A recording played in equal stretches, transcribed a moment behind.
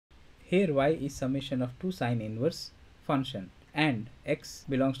Here y is summation of two sine inverse function and x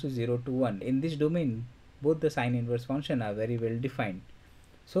belongs to 0 to 1. In this domain, both the sine inverse function are very well defined.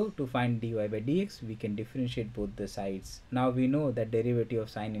 So to find dy by dx, we can differentiate both the sides. Now we know that derivative of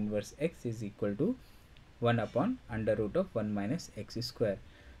sine inverse x is equal to 1 upon under root of 1 minus x square.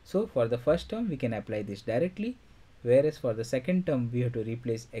 So for the first term, we can apply this directly, whereas for the second term, we have to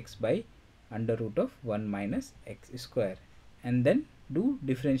replace x by under root of 1 minus x square and then do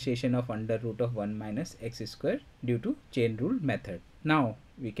differentiation of under root of 1 minus x square due to chain rule method. Now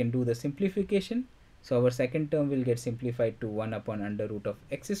we can do the simplification. So our second term will get simplified to 1 upon under root of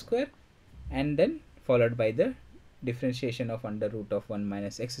x square and then followed by the differentiation of under root of 1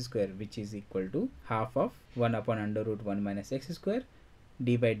 minus x square, which is equal to half of 1 upon under root 1 minus x square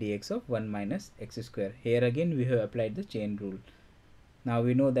d by dx of 1 minus x square. Here again we have applied the chain rule. Now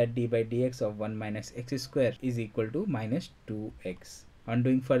we know that d by dx of 1 minus x square is equal to minus 2x. On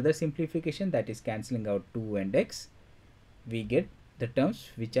doing further simplification, that is cancelling out 2 and x, we get the terms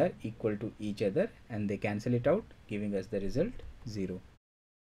which are equal to each other and they cancel it out, giving us the result 0.